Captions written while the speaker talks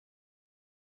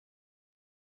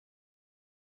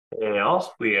Hey,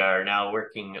 all. We are now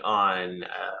working on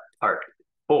part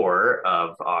 4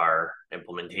 of our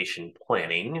implementation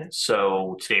planning.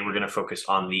 So today we're going to focus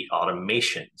on the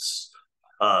automations.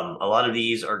 A lot of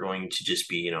these are going to just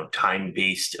be,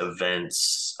 time-based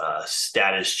events,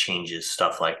 status changes,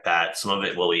 stuff like that. Some of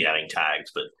it will be adding tags,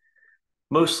 but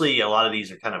mostly a lot of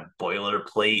these are kind of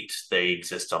boilerplate. They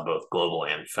exist on both global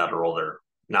and federal. They're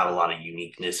not a lot of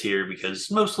uniqueness here because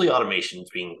mostly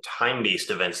automations being time-based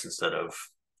events instead of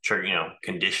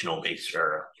conditional based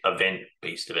or event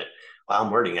based of it. Wow, I'm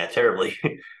wording that terribly.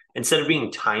 Instead of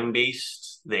being time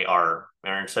based, or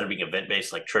instead of being event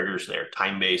based like triggers, they're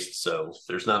time based. So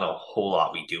there's not a whole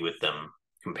lot we do with them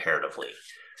comparatively.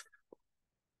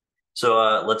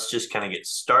 So let's just kind of get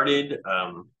started.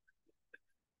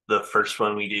 The first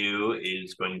one we do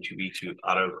is going to be to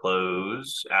auto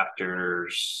close after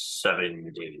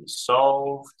 7 days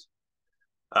solved.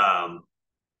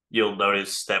 You'll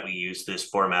notice that we use this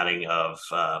formatting of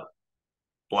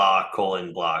blah,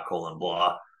 colon, blah, colon,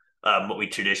 blah. What we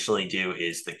traditionally do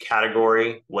is the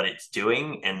category, what it's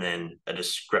doing, and then a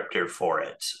descriptor for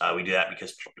it. We do that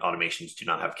because automations do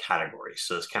not have categories.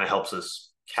 So this kind of helps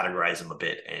us categorize them a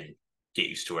bit and get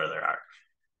used to where they are.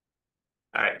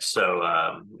 All right,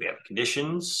 so we have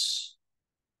conditions.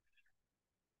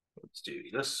 Let's do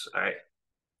this. All right,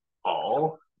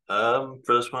 all.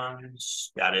 For this one,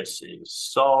 status is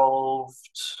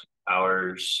solved.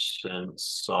 Hours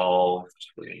since solved.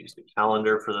 We're going to use the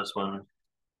calendar for this one.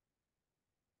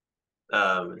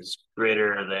 Is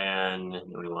greater than,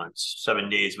 we want 7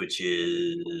 days, which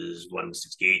is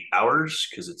 168 hours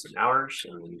because it's in hours.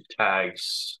 And then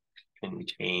tags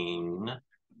contain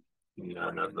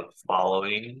none of the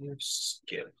following.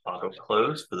 Skip auto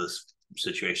close for this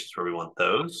situations where we want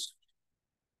those.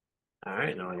 All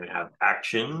right, now we're going to have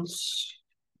actions,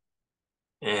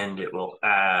 and it will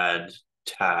add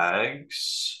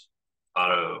tags,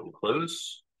 auto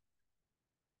close,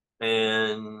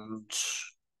 and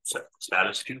set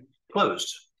status to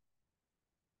closed.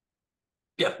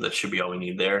 Yeah, that should be all we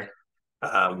need there.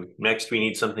 Next, we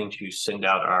need something to send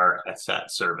out our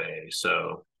SAT survey.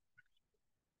 So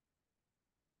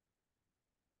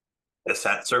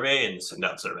SAT survey and send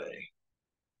out survey.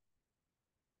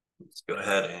 Let's go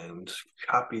ahead and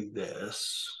copy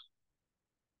this.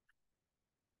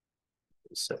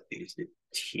 Set these to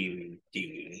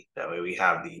TBD. That way we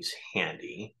have these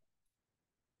handy.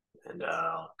 And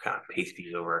I'll kind of paste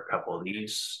these over a couple of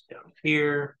these down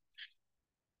here.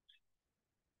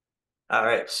 All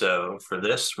right, so for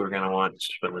this, we're going to want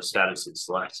when the status is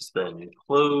less than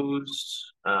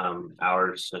closed,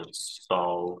 hours since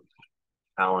solved,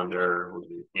 calendar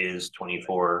is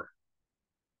 24.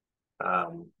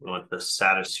 We want the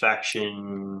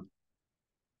satisfaction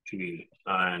to be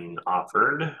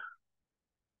unoffered.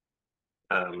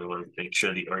 We want to make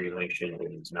sure the organization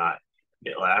is not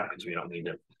GitLab because we don't need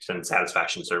to send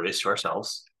satisfaction surveys to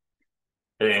ourselves.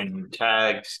 And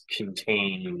tags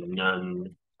contain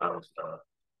none of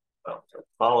the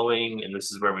following, and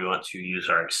this is where we want to use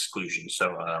our exclusion.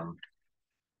 So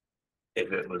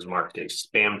if it was marked a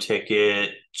spam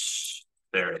ticket,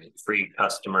 they're a free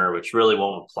customer, which really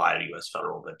won't apply to US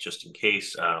federal, but just in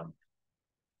case,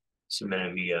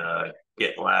 submitted via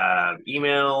GitLab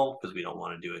email because we don't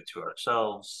want to do it to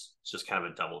ourselves. It's just kind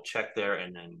of a double check there,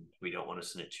 and then we don't want to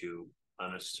send it to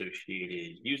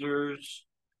unassociated users.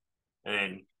 And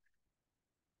then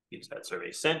use that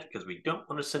survey sent because we don't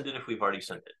want to send it if we've already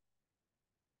sent it.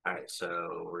 All right,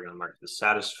 so we're going to mark the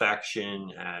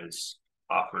satisfaction as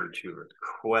offered to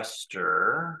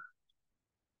requester.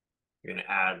 We're going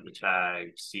to add the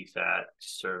tag CSAT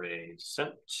survey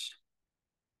sent.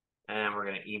 And we're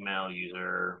going to email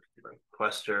user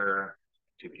requester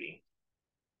to be,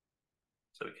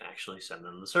 so we can actually send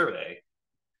them the survey.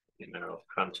 Email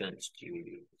content to.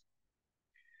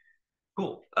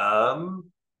 Cool.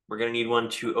 We're going to need one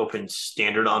to open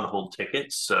standard on hold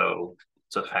tickets. So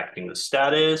it's affecting the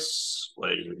status.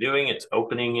 What it is doing, it's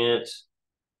opening it.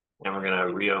 And we're going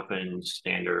to reopen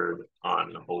standard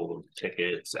on hold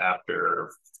tickets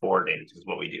after 4 days is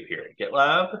what we do here at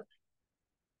GitLab.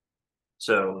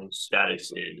 So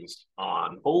status is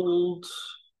on hold.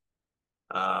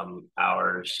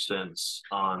 Hours since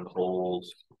on hold,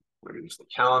 reduce the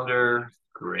calendar,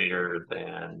 greater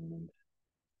than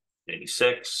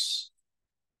 86.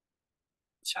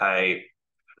 Type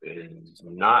is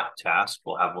not task.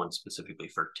 We'll have one specifically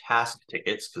for task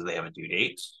tickets because they have a due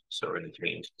date. So we're going to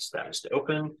change the status to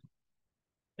open.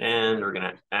 And we're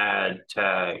going to add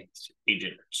tag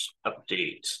agent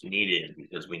update needed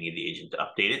because we need the agent to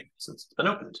update it since it's been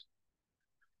opened.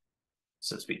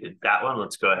 Since we did that one,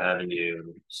 let's go ahead and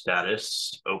do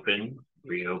status open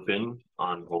reopen,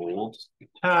 on hold,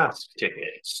 task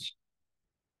tickets.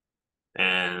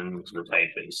 And the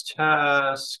type is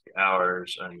task,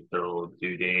 hours until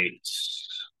due date,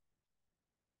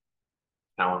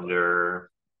 calendar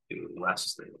to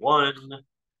less than 1.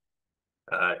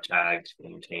 Tags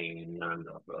contain none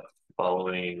of the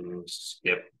following: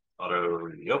 skip, auto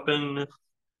reopen.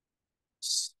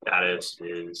 Status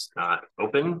is not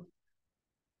open.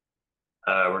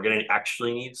 We're going to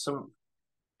actually need some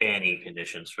any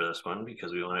conditions for this one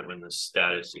because we want it when the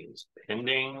status is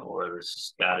pending or the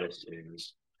status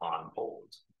is on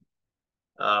hold.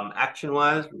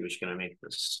 Action-wise, we're just going to make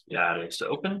the status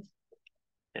open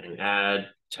and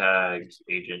add tags,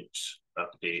 agent,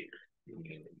 update.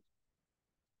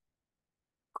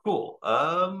 Cool.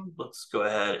 Let's go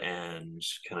ahead and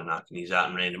kind of knock these out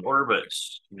in random order, but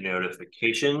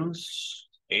notifications,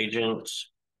 agent,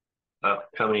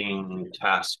 upcoming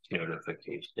task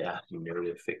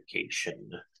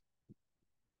notification.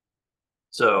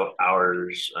 So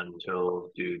hours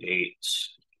until due date,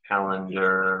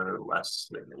 calendar less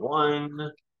than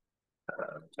 1,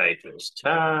 type is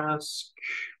task,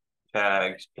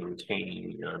 tags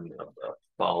contain none of the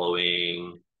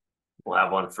following. We'll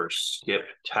have one for skip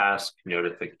task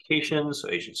notification, so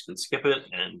agents can skip it,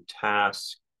 and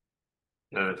task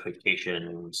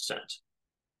notification sent.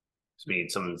 So we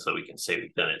need something so we can say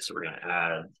we've done it. So we're going to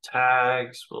add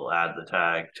tags. We'll add the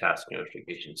tag task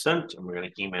notification sent, and we're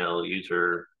going to email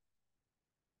user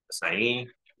assignee,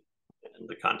 and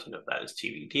the content of that is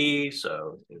TBD.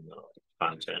 So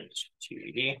content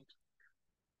TBD.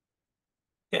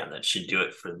 Yeah, that should do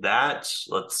it for that.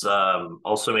 Let's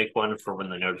also make one for when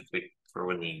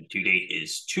the due date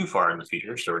is too far in the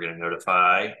future. So we're going to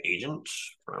notify agent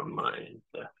from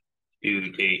the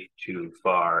due date too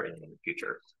far in the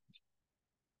future.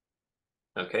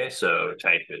 Okay, so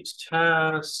type is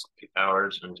task,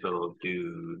 hours until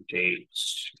due date,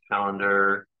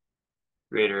 calendar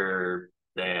greater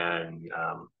than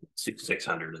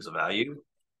 600 is a value.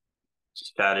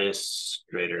 Status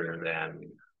greater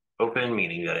than open,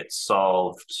 meaning that it's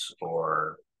solved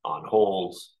or on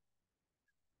hold.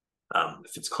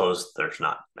 If it's closed, there's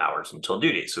not hours until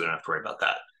due date, so we don't have to worry about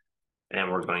that.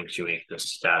 And we're going to make the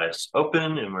status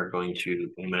open, and we're going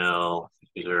to email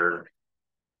user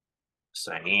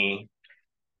assignee,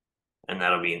 and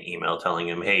that'll be an email telling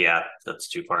him, hey, yeah, that's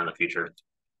too far in the future.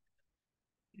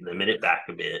 Limit it back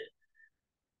a bit.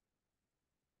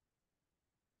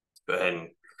 Let's go ahead and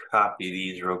copy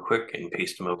these real quick and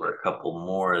paste them over a couple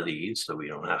more of these so we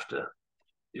don't have to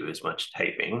do as much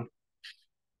typing.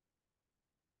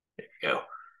 There we go.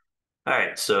 All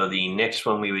right, so the next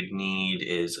one we would need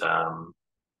is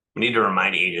we need to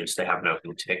remind agents to have an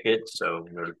open ticket. So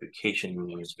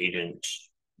notifications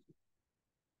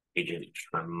agent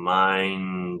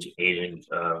remind agent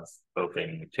of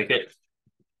open ticket.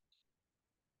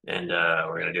 And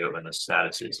we're going to do it when the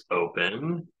status is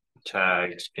open.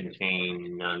 Tags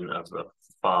contain none of the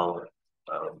following.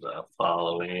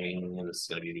 And this is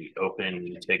going to be the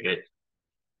open ticket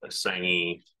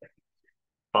assignee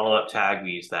follow-up tag.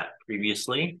 We used that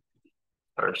previously.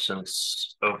 Or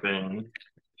since open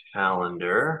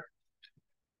calendar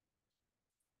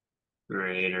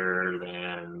greater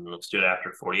than, let's do it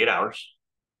after 48 hours.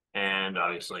 And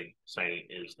obviously, assignee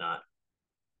is not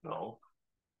null.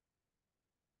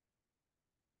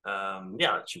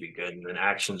 Yeah, that should be good. And then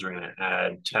actions, we're going to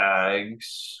add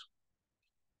tags,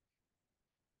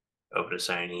 open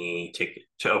assignee ticket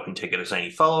to open ticket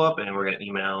assignee follow-up, and we're going to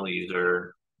email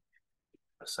user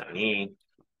assignee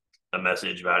a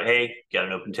message about, hey, got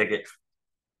an open ticket.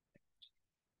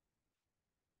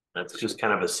 That's just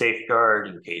kind of a safeguard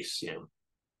in case,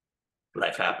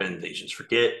 life happens, agents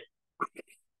forget.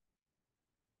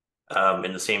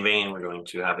 In the same vein, we're going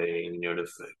to have a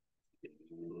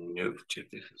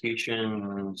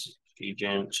notifications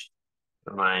agent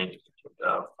remind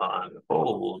on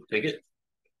hold ticket.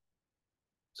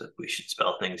 So we should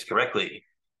spell things correctly.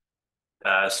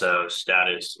 So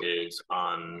status is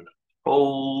on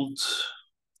hold.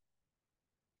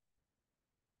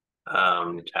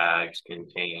 Tags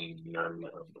contain none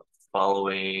of the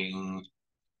following.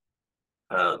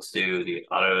 Let's do the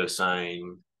auto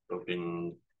assign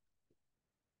open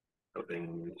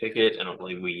ticket. I don't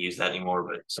believe we use that anymore,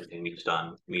 but it's something we used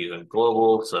on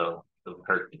global, so it doesn't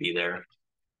hurt to be there.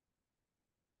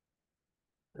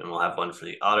 And we'll have one for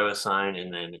the auto assign,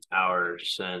 and then our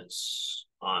since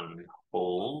on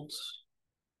hold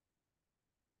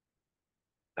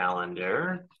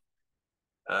calendar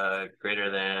greater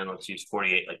than, let's use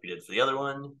 48 like we did for the other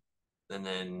one. And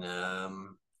then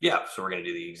yeah, so we're going to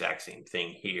do the exact same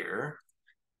thing here.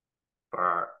 for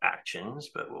our actions,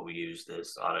 but we'll use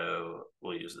this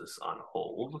we'll use this on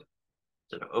hold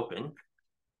instead of open.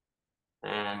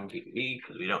 And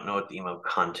because we don't know what the email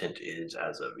content is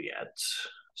as of yet.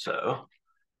 So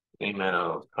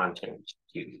email content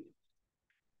queue.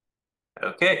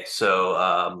 Okay,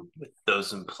 so with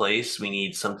those in place, we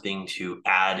need something to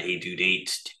add a due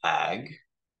date tag.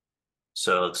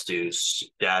 So let's do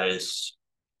status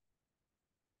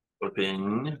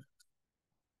open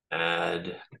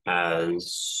add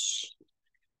as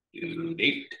due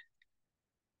date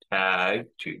tag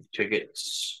to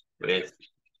tickets with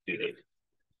due date.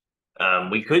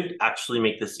 We could actually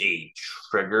make this a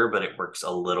trigger, but it works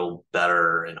a little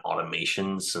better in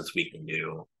automation since we can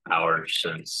do hours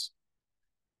since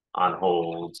on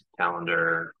hold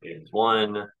calendar is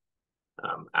 1,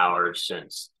 hours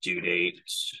since due date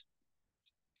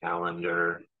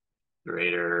calendar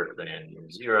greater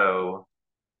than 0,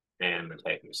 and the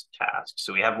type is task.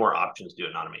 So we have more options to do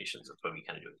in automations. That's why we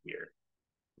kind of do it here.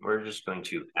 We're just going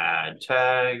to add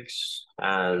tags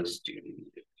as due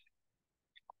date.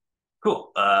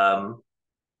 Cool.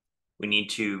 We need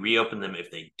to reopen them if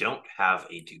they don't have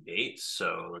a due date.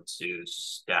 So let's do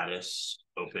status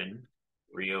open,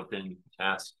 reopen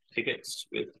task tickets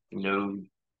with no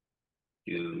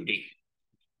due date.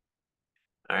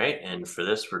 All right, and for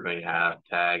this, we're going to have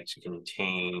tags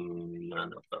contain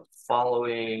none of the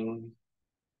following.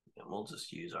 And we'll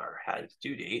just use our has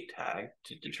due date tag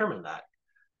to determine that.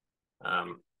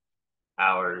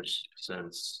 Hours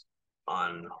since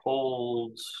on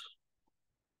hold.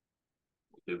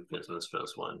 We'll do business for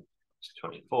this one. It's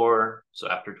 24. So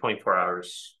after 24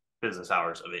 hours, business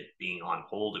hours of it being on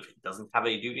hold, if it doesn't have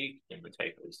a due date, and the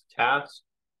type is task,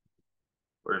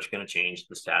 we're just going to change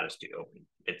the status to open.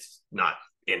 It's not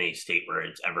in a state where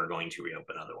it's ever going to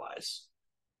reopen otherwise.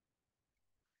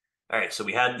 All right, so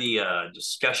we had the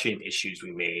discussion issues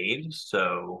we made.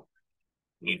 So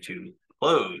we need to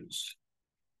close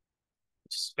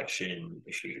discussion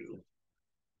issue.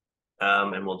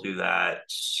 And we'll do that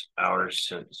hours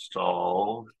since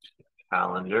solved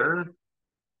calendar.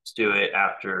 Let's do it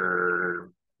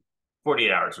after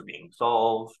 48 hours of being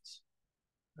solved.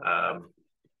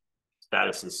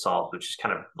 Status is solved, which is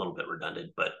kind of a little bit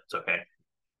redundant, but it's okay.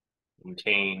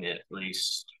 Contain at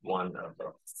least one of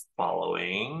the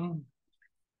following.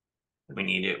 We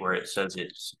need it where it says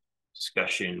it's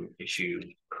discussion issue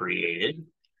created.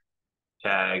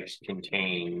 Tags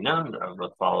contain none of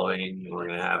the following. We're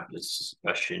going to have this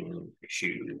discussion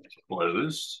issue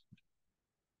closed.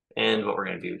 And what we're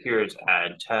going to do here is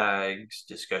add tags,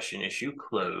 discussion issue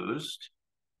closed.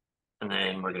 And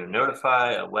then we're going to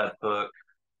notify a webhook,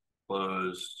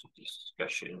 closed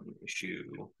discussion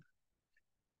issue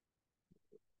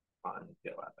on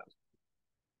GitLab.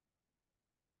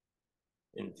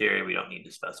 In theory, we don't need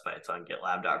to specify it's on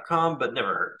GitLab.com, but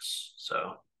never hurts.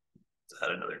 So let's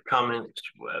add another comment,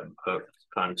 webhook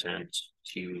content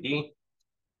TBD.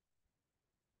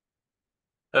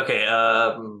 Okay,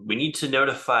 we need to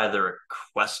notify the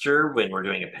requester when we're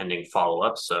doing a pending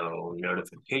follow-up. So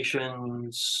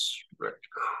notifications,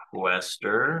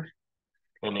 requester,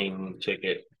 pending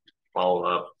ticket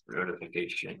follow-up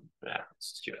notification.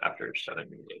 Let's do it after 7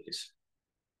 days.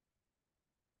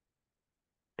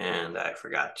 And I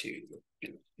forgot to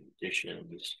do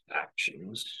conditions,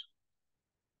 actions.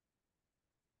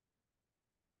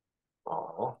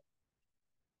 All.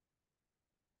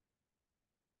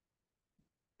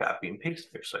 Copy and paste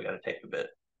there, so I got to take a bit.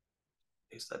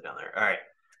 Paste that down there. All right.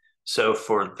 So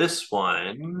for this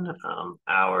one,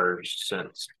 hours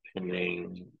since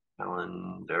pending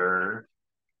calendar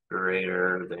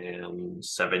greater than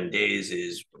 7 days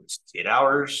is 8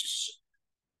 hours.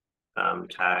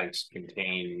 Tags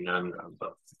contain none of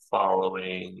the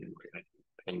following.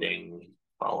 Pending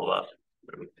follow-up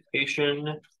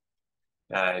notification.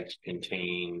 Tags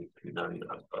contain none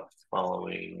of the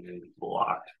following.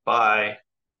 Blocked by.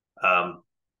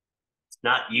 It's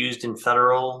not used in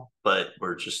federal, but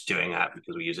we're just doing that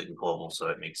because we use it in global, so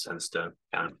it makes sense to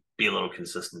kind of be a little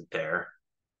consistent there.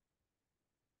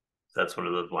 That's one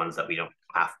of those ones that we don't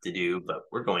have to do, but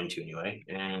we're going to anyway.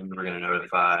 And we're going to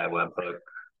notify webhook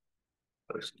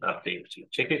post update to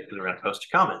ticket because we're going to post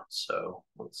a comment. So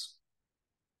let's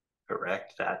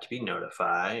correct that to be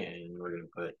notify, and we're going to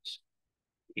put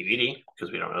TBD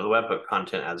because we don't know the webhook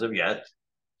content as of yet.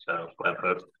 So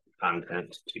webhook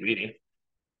content TBD.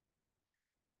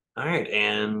 All right,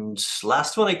 and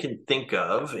last one I can think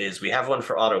of is we have one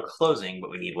for auto closing, but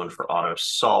we need one for auto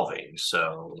solving.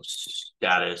 So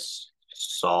status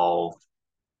solve,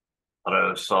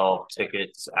 auto solve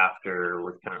tickets after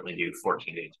we currently do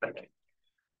 14 days pending.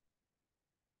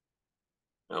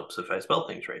 Helps if I spell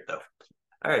things right though.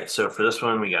 All right, so for this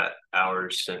one, we got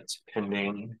hours since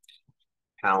pending,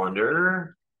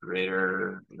 calendar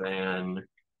greater than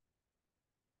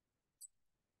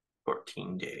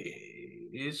 14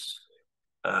 days.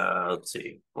 Let's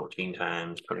see, 14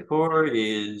 times 24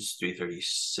 is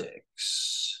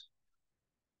 336.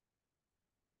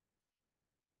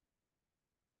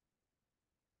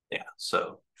 Yeah,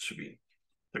 so should be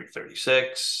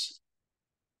 336.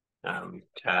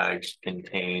 Tags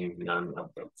contain none of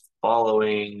the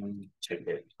following.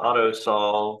 Ticket auto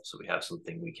solve. So we have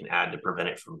something we can add to prevent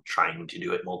it from trying to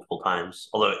do it multiple times,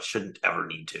 although it shouldn't ever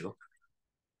need to.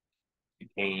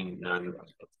 Contain none of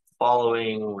the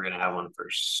following. We're going to have one for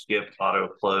skip auto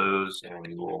close, and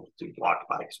we'll do block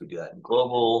by because we do that in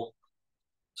global.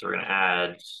 So we're going to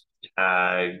add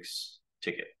tags,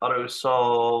 ticket auto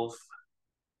solve,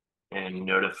 and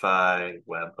notify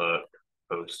webhook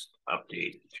post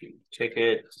update to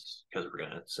tickets, because we're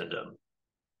going to send a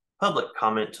public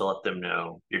comment to let them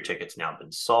know your ticket's now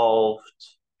been solved.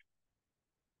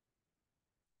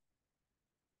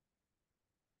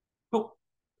 Cool.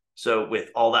 So with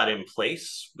all that in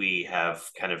place, we have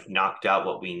kind of knocked out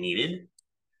what we needed.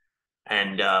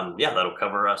 And yeah, that'll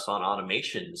cover us on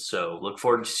automation. So look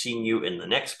forward to seeing you in the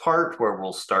next part where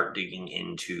we'll start digging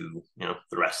into the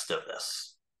rest of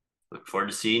this. Look forward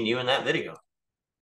to seeing you in that video.